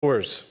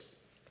Followers.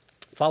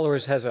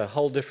 Followers has a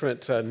whole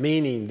different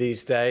meaning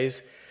these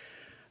days.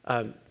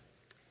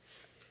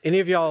 Any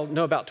of y'all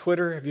know about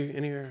Twitter? Have you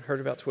any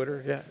heard about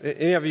Twitter? Yeah.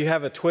 Any of you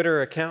have a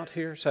Twitter account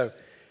here? So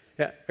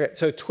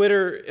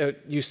Twitter,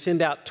 you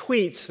send out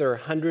tweets. They're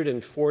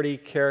 140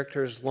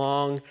 characters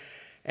long,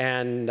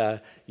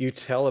 and you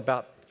tell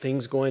about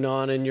things going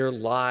on in your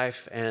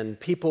life, and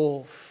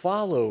people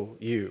follow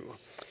you.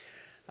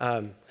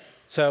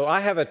 So I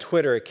have a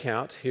Twitter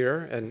account here,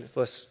 and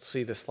let's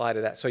see the slide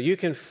of that. So you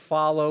can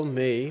follow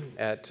me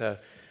at,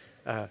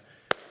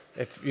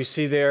 if you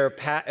see there,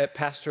 at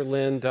Pastor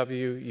Lynn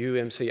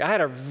WUMC. I had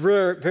a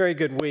very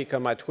good week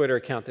on my Twitter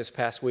account this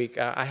past week.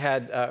 I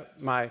had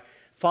my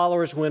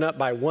followers went up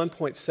by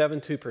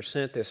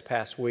 1.72% this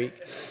past week.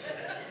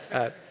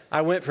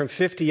 I went from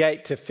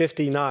 58 to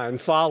 59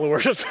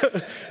 followers.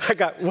 I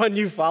got one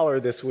new follower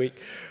this week.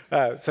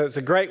 So it's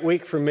a great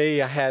week for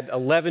me. I had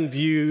 11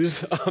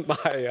 views on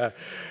my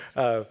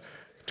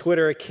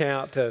Twitter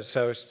account.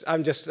 So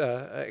I'm just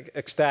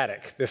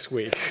ecstatic this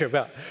week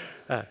about.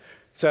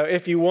 So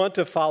if you want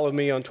to follow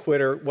me on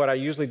Twitter, what I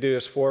usually do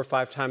is 4 or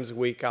 5 times a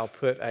week, I'll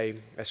put a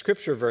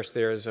scripture verse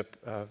there as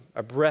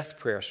a breath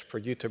prayer for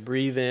you to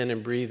breathe in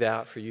and breathe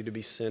out, for you to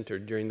be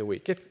centered during the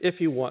week,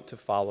 if you want to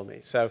follow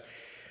me. So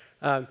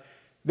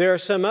there are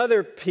some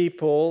other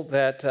people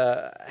that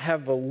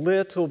have a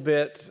little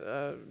bit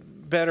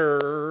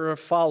better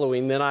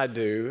following than I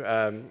do.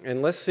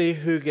 And let's see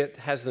who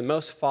has the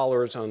most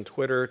followers on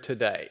Twitter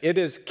today. It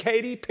is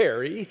Katy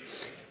Perry.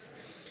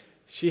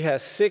 She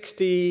has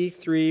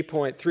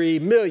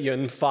 63.3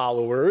 million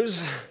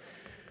followers.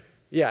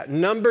 Yeah,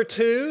 number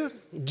 2,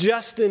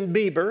 Justin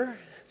Bieber.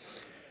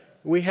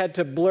 We had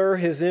to blur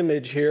his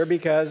image here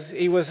because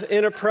he was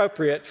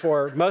inappropriate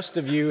for most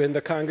of you in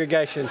the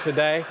congregation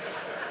today.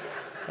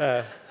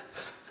 I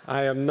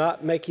am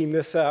not making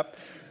this up.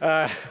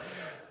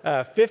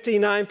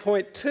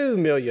 59.2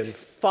 million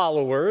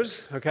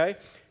followers, okay?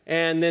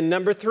 And then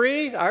number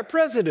 3, our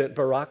president,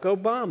 Barack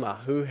Obama,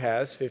 who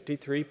has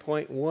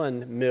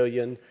 53.1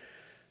 million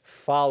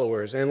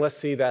followers. And let's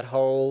see that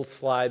whole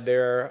slide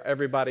there,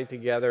 everybody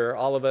together,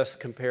 all of us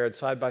compared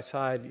side by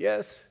side.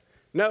 Yes?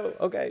 No?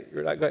 Okay.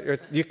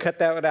 You cut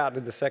that one out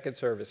in the second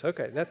service.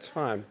 Okay, that's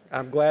fine.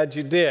 I'm glad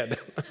you did.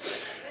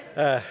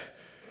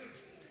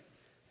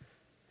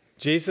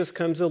 Jesus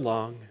comes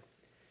along.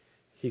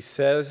 He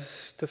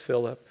says to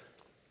Philip,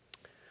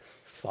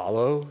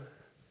 "Follow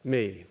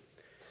me."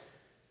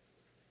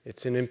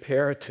 It's an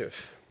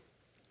imperative.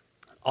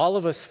 All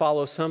of us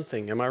follow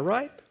something. Am I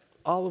right?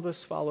 All of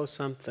us follow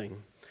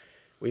something.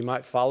 We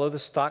might follow the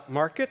stock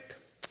market.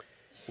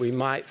 We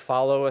might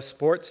follow a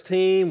sports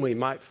team. We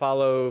might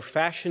follow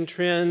fashion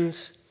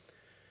trends.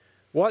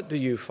 What do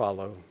you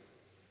follow?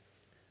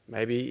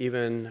 Maybe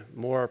even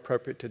more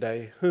appropriate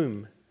today,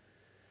 whom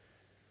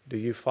do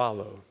you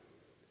follow?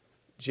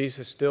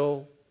 Jesus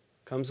still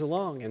comes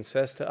along and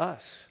says to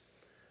us,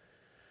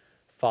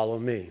 "Follow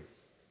me."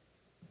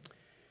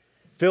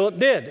 Philip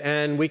did,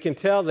 and we can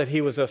tell that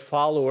he was a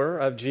follower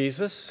of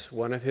Jesus,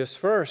 one of his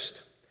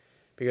first,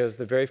 because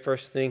the very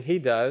first thing he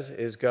does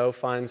is go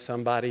find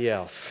somebody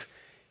else.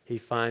 He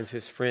finds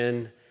his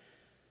friend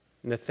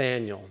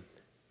Nathanael.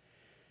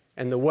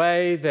 And the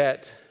way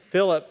that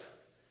Philip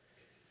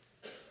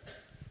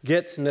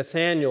gets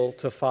Nathanael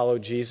to follow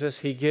Jesus,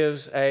 he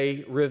gives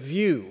a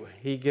review.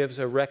 He gives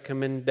a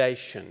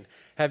recommendation.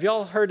 Have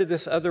y'all heard of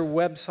this other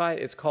website?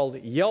 It's called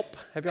Yelp.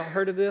 Have y'all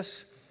heard of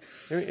this?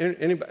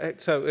 Anybody?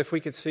 So if we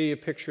could see a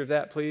picture of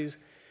that, please.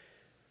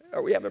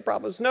 Are we having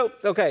problems? Nope.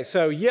 Okay,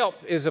 so Yelp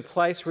is a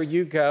place where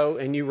you go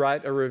and you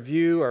write a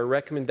review or a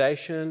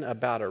recommendation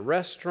about a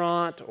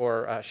restaurant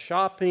or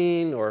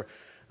shopping or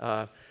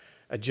a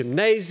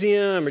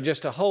gymnasium or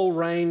just a whole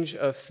range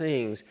of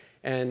things.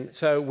 And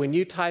so when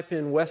you type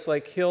in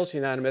Westlake Hills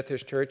United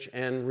Methodist Church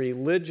and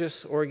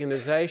religious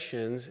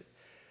organizations,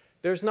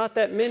 there's not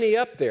that many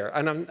up there.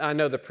 And I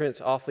know the print's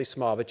awfully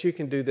small, but you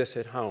can do this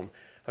at home,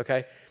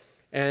 okay?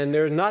 And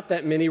there's not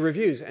that many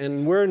reviews,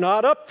 and we're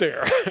not up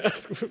there.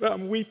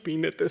 I'm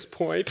weeping at this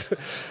point.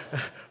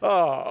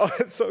 Oh,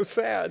 it's so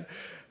sad.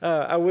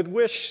 I would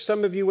wish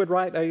some of you would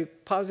write a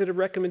positive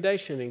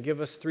recommendation and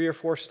give us 3 or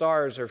 4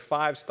 stars or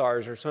 5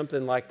 stars or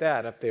something like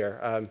that up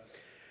there.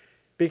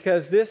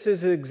 Because this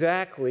is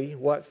exactly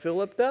what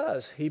Philip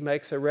does. He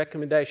makes a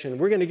recommendation.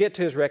 We're going to get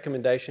to his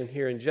recommendation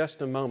here in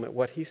just a moment,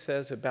 what he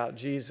says about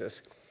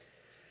Jesus.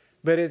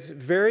 But it's a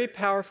very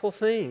powerful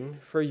thing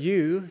for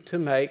you to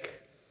make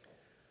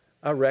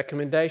a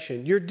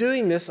recommendation. You're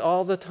doing this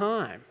all the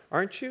time,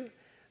 aren't you?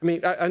 I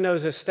mean, I know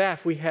as a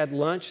staff, we had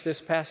lunch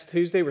this past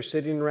Tuesday. We're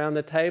sitting around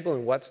the table,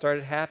 and what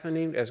started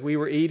happening as we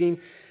were eating,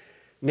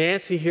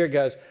 Nancy here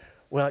goes,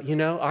 "Well, you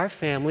know, our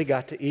family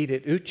got to eat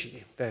at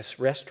Uchi, this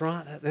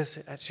restaurant.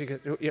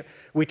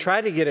 We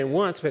tried to get in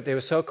once, but it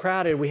was so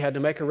crowded, we had to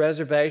make a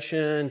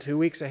reservation 2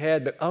 weeks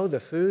ahead. But,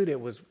 the food,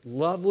 it was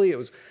lovely. It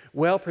was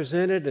well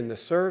presented, and the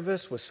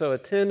service was so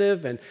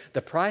attentive, and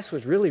the price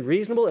was really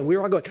reasonable. And we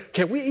were all going,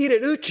 can we eat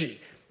at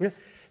Uchi?"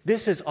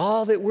 This is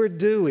all that we're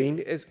doing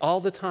is all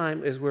the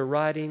time is we're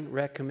writing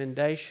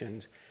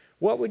recommendations.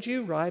 What would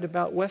you write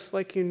about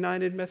Westlake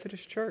United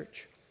Methodist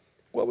Church?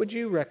 What would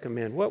you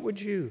recommend? What would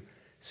you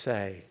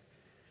say?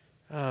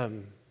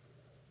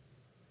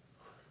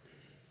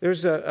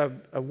 There's a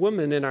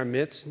woman in our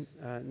midst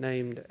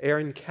named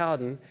Erin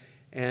Cowden,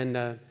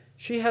 and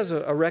she has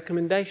a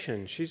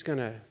recommendation. She's going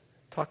to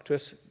talk to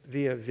us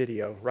via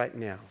video right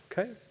now,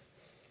 okay?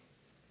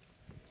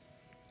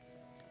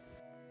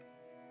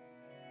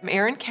 I'm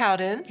Erin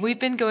Cowden. We've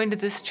been going to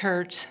this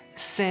church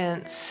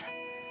since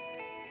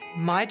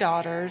my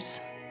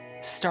daughters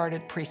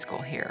started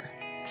preschool here.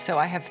 So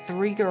I have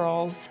 3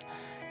 girls,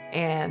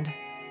 and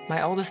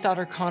my oldest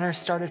daughter, Connor,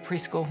 started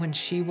preschool when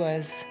she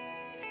was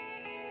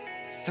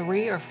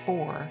 3 or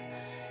 4,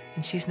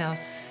 and she's now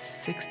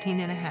 16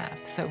 and a half,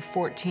 so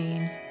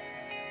 14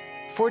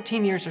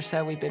 years or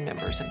so we've been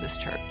members of this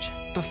church.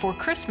 Before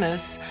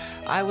Christmas,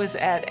 I was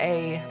at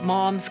a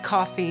mom's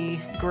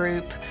coffee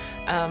group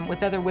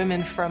with other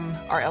women from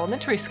our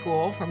elementary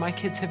school where my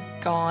kids have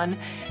gone,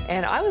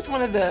 and I was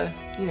one of the,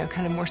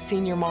 kind of more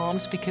senior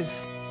moms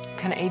because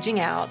kind of aging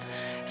out.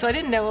 So I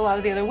didn't know a lot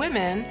of the other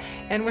women,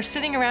 and we're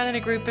sitting around in a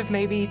group of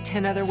maybe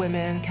 10 other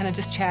women, kind of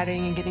just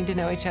chatting and getting to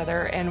know each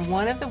other, and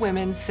one of the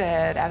women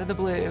said out of the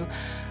blue,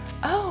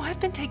 "Oh, I've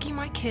been taking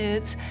my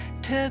kids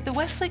to the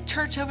Westlake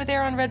Church over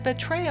there on Red Bud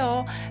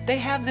Trail. They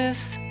have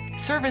this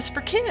service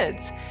for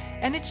kids,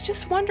 and it's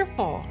just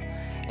wonderful."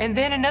 And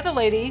then another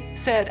lady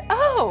said,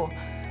 "Oh,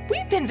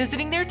 we've been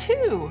visiting there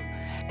too,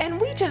 and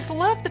we just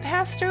love the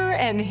pastor,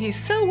 and he's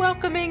so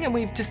welcoming, and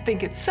we just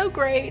think it's so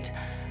great."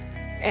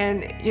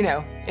 And,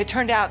 it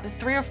turned out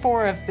 3 or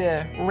 4 of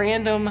the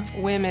random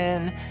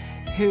women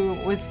who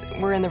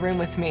were in the room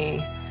with me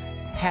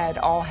had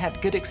all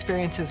had good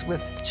experiences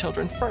with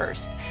Children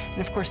First.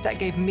 And of course, that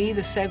gave me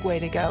the segue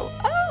to go,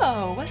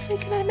 "Oh,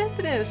 Westlake United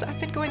Methodist, I've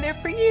been going there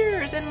for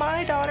years, and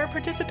my daughter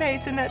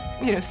participates in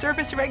that,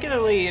 service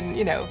regularly, and,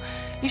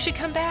 you should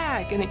come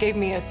back." And it gave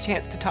me a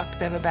chance to talk to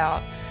them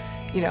about,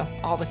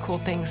 all the cool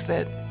things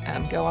that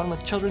go on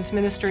with children's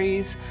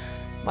ministries,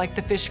 like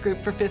the fish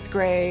group for 5th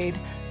grade,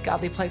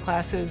 godly play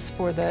classes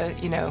for the,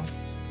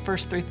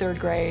 1st through 3rd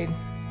grade,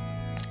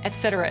 et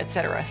cetera, et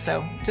cetera.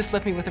 So just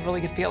left me with a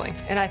really good feeling.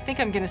 And I think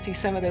I'm going to see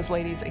some of those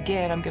ladies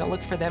again. I'm going to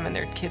look for them and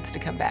their kids to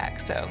come back.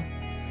 So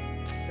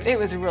it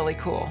was really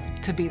cool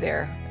to be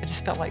there. I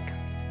just felt like,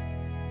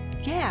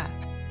 yeah.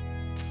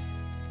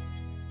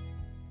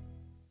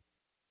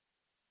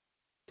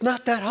 It's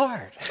not that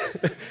hard.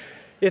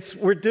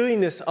 We're doing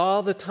this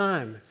all the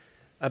time.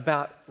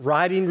 About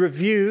writing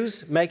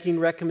reviews, making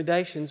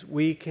recommendations.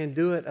 We can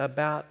do it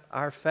about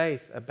our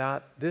faith,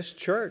 about this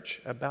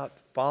church, about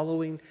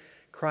following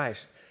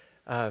Christ.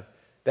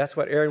 That's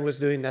what Erin was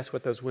doing. That's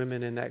what those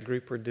women in that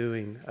group were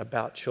doing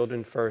about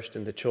Children First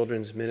and the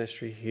children's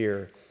ministry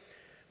here.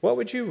 What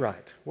would you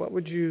write? What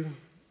would you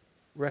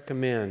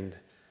recommend?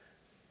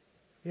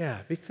 Yeah,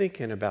 be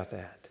thinking about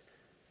that.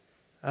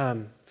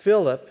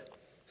 Philip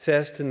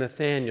says to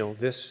Nathanael,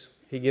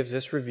 he gives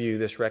this review,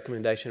 this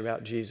recommendation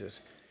about Jesus.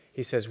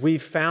 He says,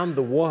 "We've found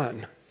the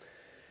one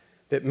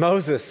that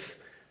Moses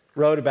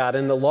wrote about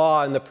and the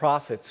law and the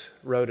prophets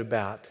wrote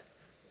about.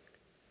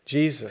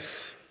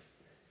 Jesus.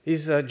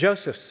 He's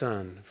Joseph's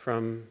son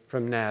from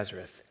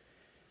Nazareth."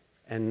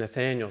 And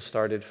Nathanael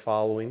started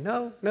following.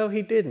 No,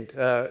 he didn't.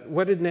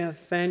 What did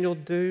Nathanael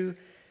do?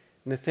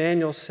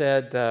 Nathanael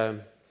said,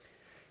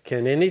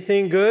 "Can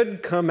anything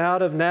good come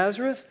out of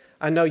Nazareth?"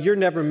 I know you're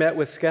never met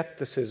with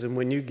skepticism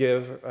when you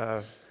give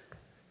an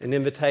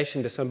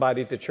invitation to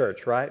somebody to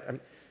church, right?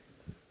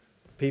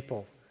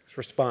 People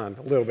respond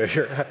a little bit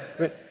here.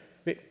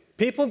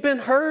 People have been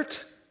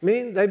hurt.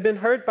 They've been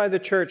hurt by the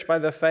church, by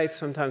the faith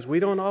sometimes. We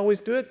don't always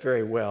do it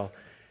very well.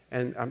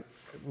 And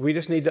we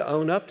just need to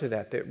own up to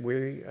that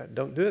we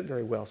don't do it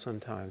very well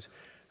sometimes.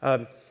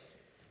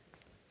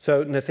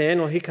 So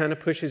Nathanael, he kind of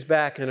pushes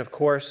back. And of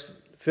course,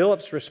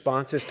 Philip's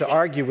response is to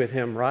argue with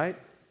him, right?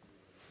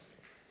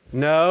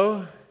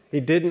 No, he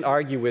didn't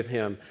argue with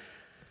him.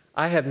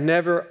 I have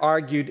never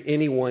argued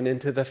anyone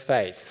into the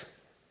faith.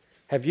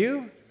 Have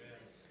you?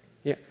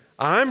 Yeah.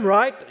 I'm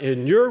right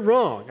and you're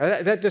wrong.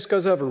 That just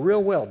goes over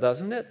real well,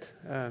 doesn't it?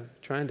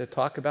 Trying to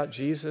talk about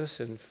Jesus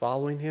and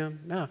following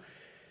him. No.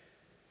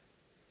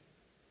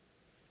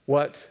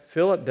 What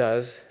Philip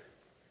does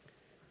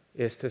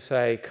is to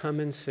say, "Come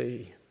and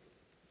see."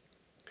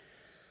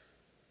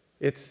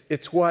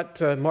 It's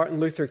what Martin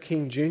Luther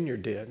King Jr.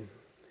 did.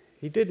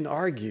 He didn't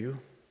argue.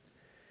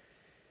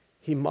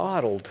 He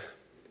modeled.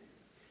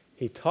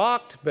 He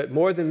talked, but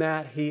more than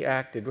that, he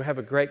acted. We have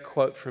a great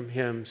quote from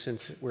him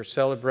since we're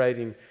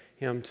celebrating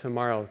him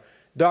tomorrow.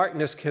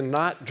 "Darkness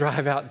cannot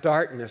drive out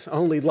darkness.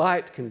 Only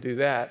light can do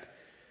that.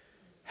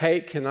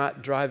 Hate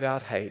cannot drive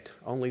out hate.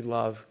 Only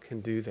love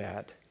can do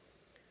that."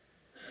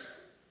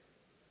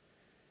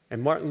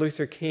 And Martin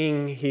Luther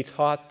King, he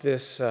taught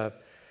this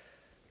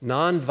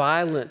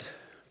nonviolent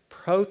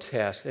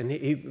protest, and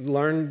he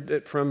learned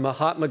it from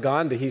Mahatma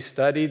Gandhi. He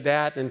studied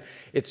that, and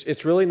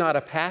it's really not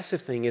a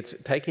passive thing. It's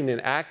taking an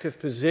active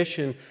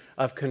position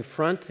of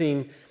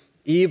confronting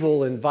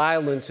evil and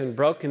violence and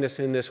brokenness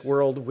in this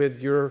world with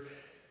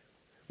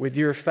with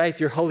your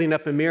faith, you're holding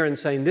up a mirror and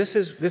saying, this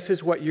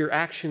is what your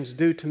actions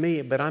do to me,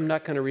 but I'm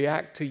not going to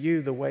react to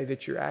you the way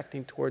that you're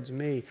acting towards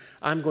me.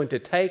 I'm going to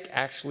take,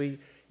 actually,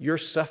 your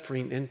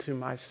suffering into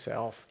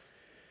myself.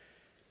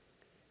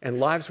 And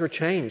lives were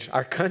changed.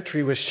 Our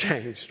country was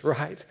changed,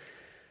 right?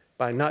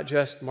 By not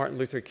just Martin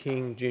Luther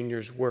King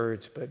Jr.'s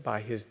words, but by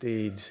his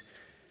deeds.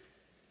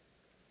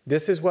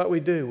 This is what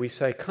we do. We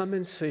say, come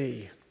and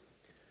see.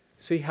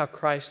 See how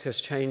Christ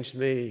has changed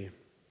me.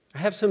 I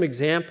have some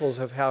examples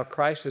of how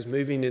Christ is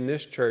moving in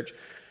this church.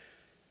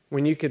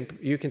 When you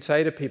can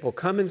say to people,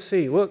 come and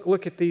see.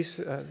 Look at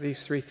these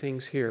three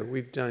things here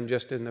we've done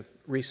just in the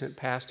recent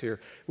past here.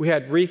 We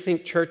had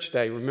Rethink Church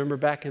Day. Remember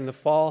back in the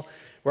fall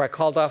where I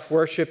called off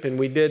worship and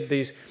we did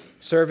these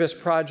service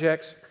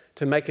projects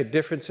to make a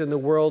difference in the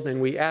world,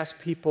 and we asked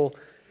people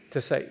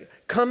to say,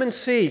 come and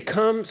see,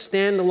 come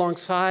stand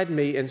alongside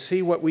me and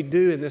see what we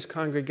do in this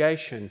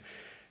congregation.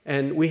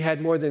 And we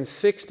had more than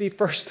 60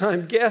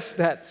 first-time guests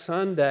that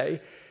Sunday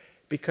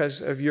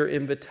because of your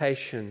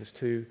invitations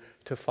to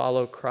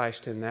follow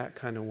Christ in that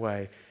kind of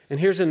way. And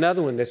here's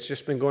another one that's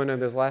just been going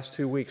on these last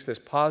 2 weeks, this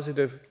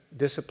positive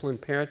discipline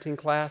parenting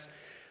class.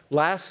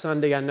 Last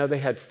Sunday, I know they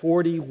had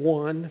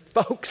 41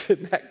 folks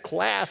in that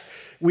class.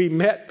 We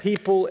met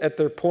people at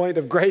their point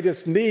of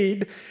greatest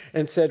need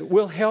and said,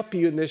 we'll help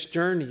you in this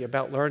journey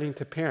about learning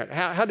to parent.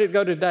 How did it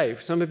go today?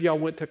 Some of y'all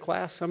went to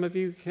class, some of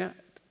you can't.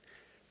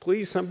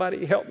 Please,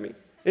 somebody help me.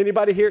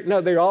 Anybody here?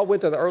 No, they all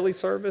went to the early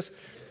service?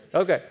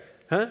 Okay.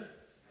 Huh? I don't know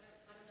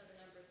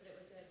the numbers, but it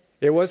was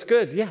good. It was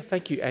good. Yeah,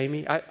 thank you,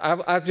 Amy.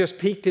 I've just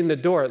peeked in the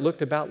door. It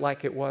looked about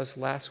like it was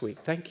last week.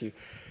 Thank you.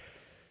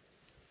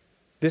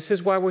 This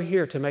is why we're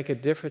here, to make a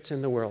difference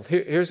in the world.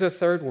 Here's a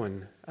third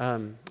one.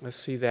 Let's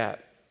see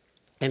that.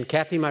 And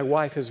Kathy, my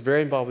wife, is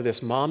very involved with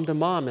this, Mom to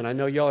Mom. And I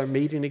know y'all are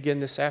meeting again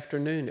this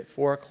afternoon at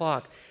 4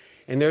 o'clock.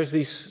 And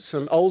there's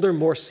some older,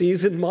 more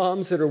seasoned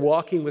moms that are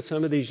walking with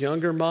some of these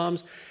younger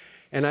moms.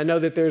 And I know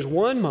that there's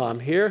one mom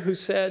here who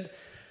said,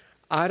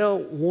 I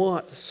don't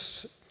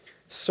want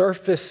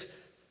surface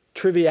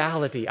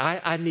triviality.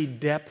 I need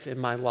depth in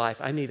my life.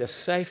 I need a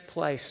safe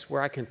place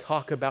where I can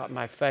talk about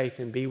my faith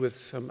and be with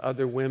some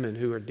other women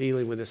who are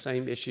dealing with the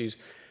same issues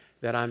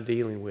that I'm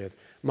dealing with.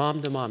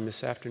 Mom to Mom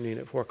this afternoon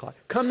at 4 o'clock.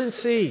 Come and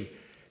see.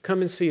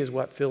 Come and see is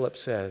what Philip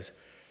says.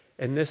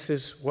 And this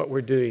is what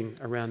we're doing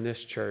around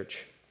this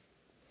church.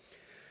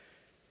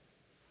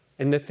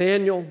 And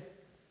Nathaniel,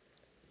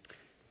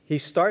 he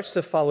starts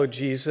to follow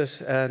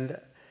Jesus, and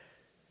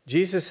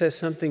Jesus says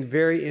something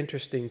very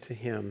interesting to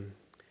him.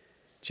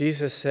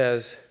 Jesus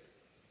says,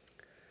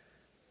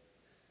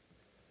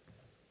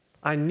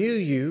 I knew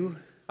you,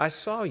 I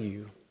saw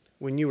you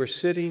when you were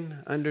sitting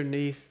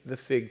underneath the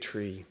fig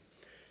tree.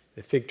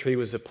 The fig tree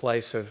was a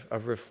place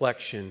of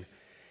reflection.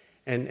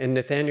 And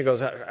Nathaniel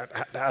goes,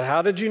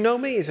 how did you know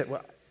me? He said,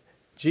 well,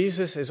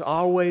 Jesus is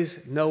always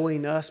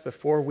knowing us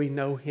before we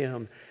know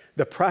him.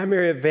 The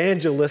primary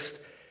evangelist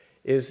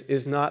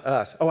is not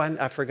us. Oh,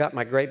 I forgot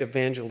my great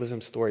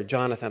evangelism story.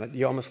 Jonathan,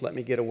 you almost let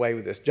me get away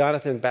with this.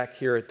 Jonathan back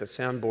here at the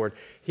soundboard,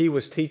 he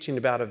was teaching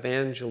about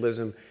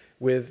evangelism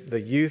with the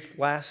youth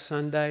last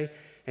Sunday,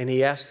 and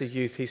he asked the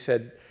youth, he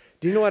said,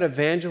 do you know what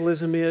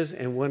evangelism is?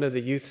 And one of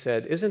the youth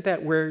said, isn't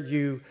that where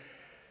you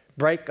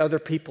break other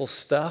people's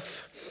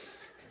stuff?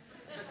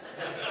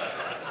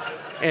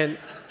 And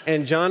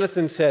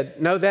Jonathan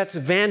said, no, that's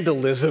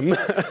vandalism.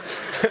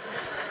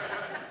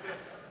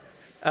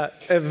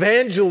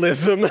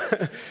 Evangelism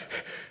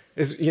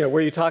is,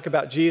 where you talk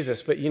about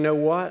Jesus. But you know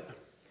what?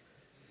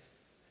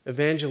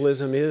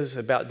 Evangelism is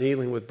about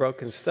dealing with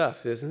broken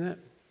stuff, isn't it?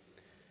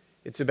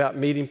 It's about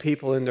meeting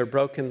people in their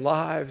broken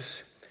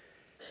lives.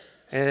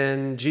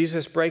 And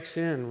Jesus breaks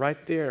in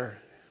right there.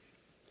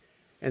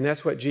 And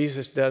that's what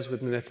Jesus does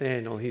with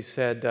Nathanael. He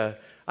said,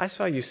 I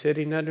saw you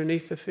sitting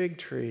underneath the fig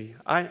tree.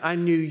 I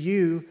knew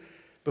you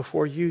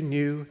before you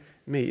knew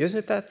me.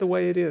 Isn't that the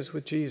way it is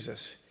with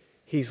Jesus?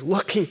 He's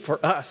looking for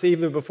us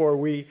even before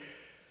we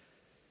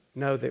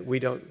know that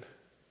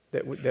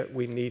that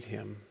we need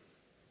him.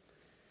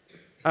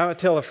 I want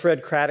to tell a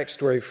Fred Craddock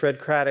story. Fred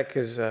Craddock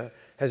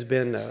has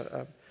been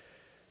a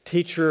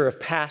teacher of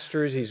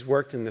pastors. He's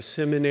worked in the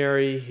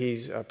seminary.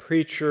 He's a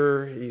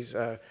preacher. He's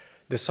a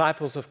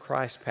Disciples of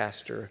Christ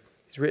pastor.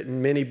 He's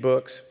written many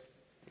books.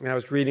 And I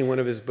was reading one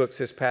of his books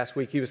this past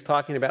week. He was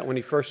talking about when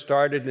he first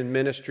started in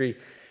ministry,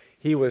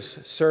 he was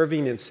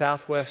serving in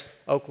southwest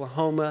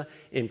Oklahoma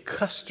in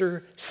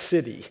Custer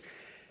City.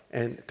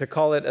 And to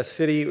call it a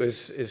city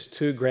is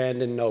too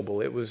grand and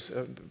noble. It was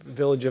a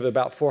village of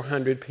about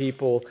 400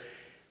 people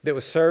that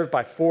was served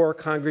by 4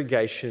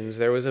 congregations.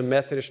 There was a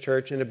Methodist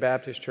church and a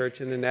Baptist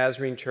church and a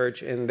Nazarene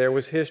church, and there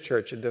was his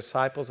church, the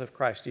Disciples of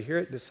Christ. Do you hear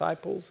it?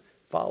 Disciples,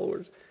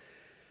 followers.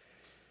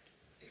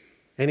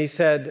 And he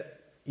said,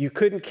 you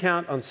couldn't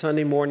count on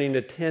Sunday morning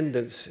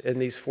attendance in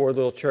these 4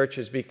 little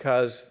churches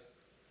because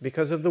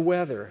of the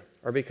weather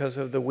or because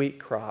of the wheat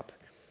crop.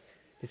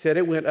 He said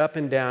it went up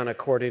and down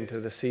according to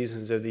the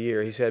seasons of the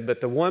year. He said,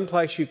 but the one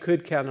place you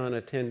could count on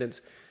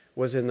attendance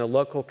was in the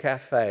local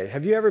cafe.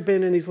 Have you ever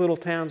been in these little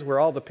towns where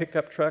all the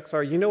pickup trucks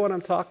are? You know what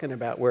I'm talking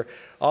about, where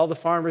all the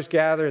farmers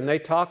gather and they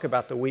talk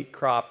about the wheat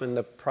crop and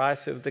the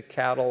price of the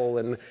cattle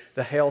and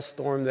the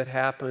hailstorm that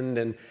happened.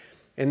 And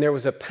there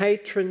was a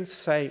patron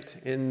saint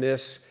in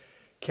this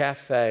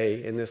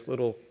cafe in this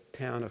little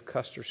town of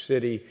Custer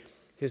City.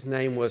 His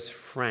name was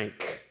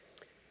Frank.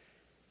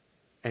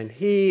 And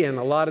he and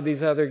a lot of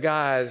these other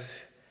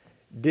guys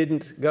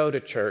didn't go to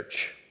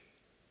church.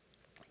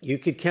 You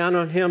could count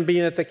on him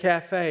being at the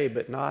cafe,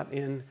 but not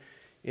in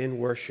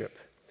worship.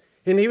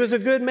 And he was a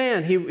good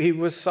man. He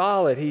was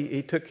solid.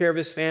 He took care of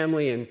his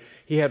family, and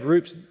he had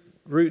roots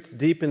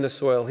deep in the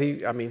soil. He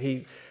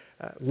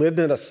lived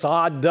in a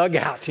sod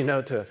dugout,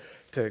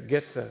 to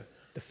get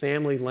the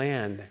family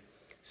land.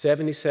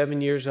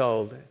 77 years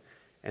old,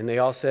 and they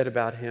all said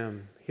about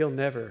him, he'll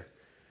never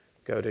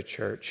go to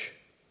church.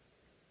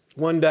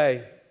 One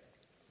day,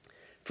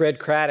 Fred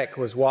Craddock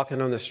was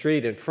walking on the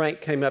street, and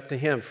Frank came up to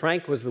him.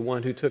 Frank was the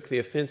one who took the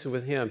offensive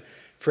with him.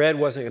 Fred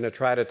wasn't going to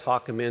try to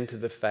talk him into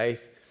the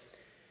faith.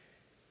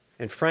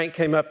 And Frank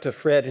came up to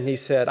Fred and he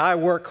said, I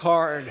work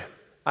hard.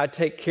 I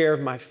take care of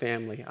my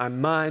family. I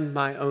mind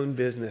my own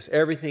business.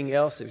 Everything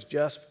else is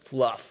just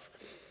fluff.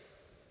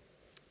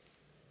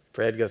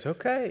 Fred goes,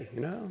 okay,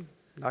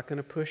 not going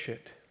to push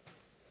it.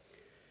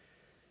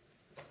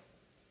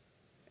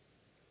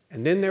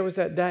 And then there was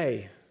that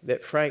day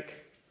that Frank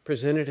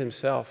presented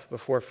himself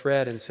before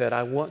Fred and said,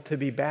 I want to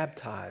be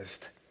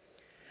baptized.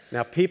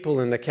 Now, people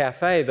in the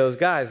cafe, those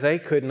guys, they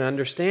couldn't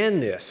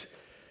understand this.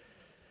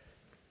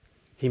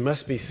 He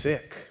must be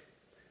sick.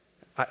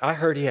 I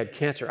heard he had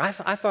cancer. I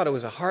thought it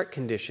was a heart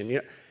condition.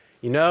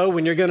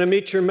 When you're going to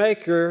meet your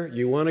Maker,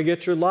 you want to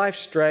get your life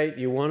straight.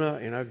 You want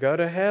to, go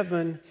to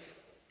heaven.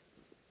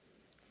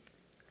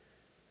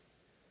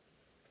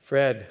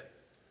 Fred,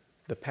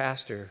 the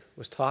pastor,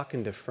 was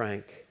talking to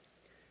Frank.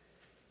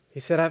 He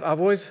said, I've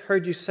always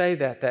heard you say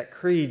that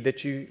creed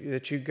that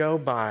you go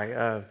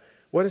by.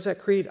 What is that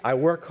creed? I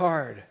work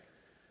hard.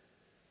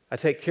 I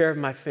take care of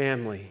my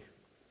family.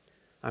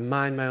 I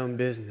mind my own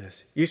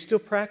business. You still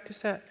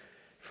practice that?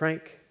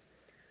 Frank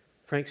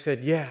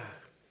said, yeah.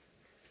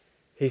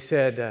 He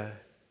said,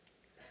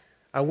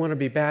 I want to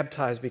be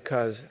baptized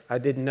because I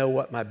didn't know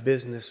what my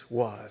business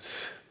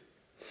was.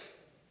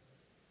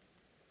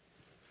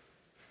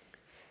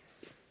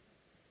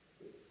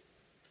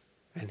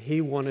 And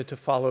he wanted to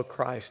follow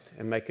Christ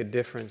and make a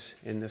difference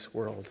in this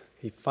world.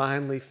 He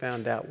finally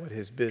found out what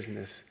his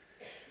business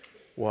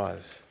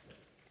was.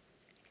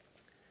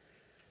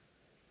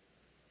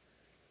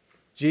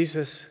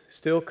 Jesus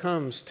still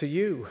comes to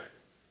you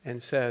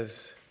and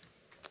says,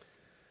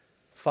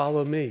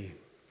 follow me.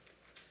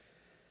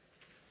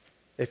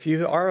 If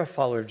you are a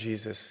follower of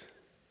Jesus,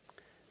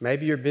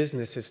 maybe your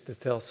business is to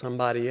tell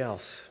somebody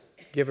else,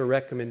 give a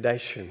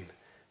recommendation,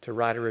 to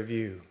write a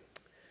review.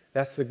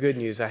 That's the good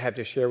news I have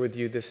to share with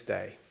you this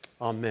day.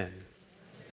 Amen.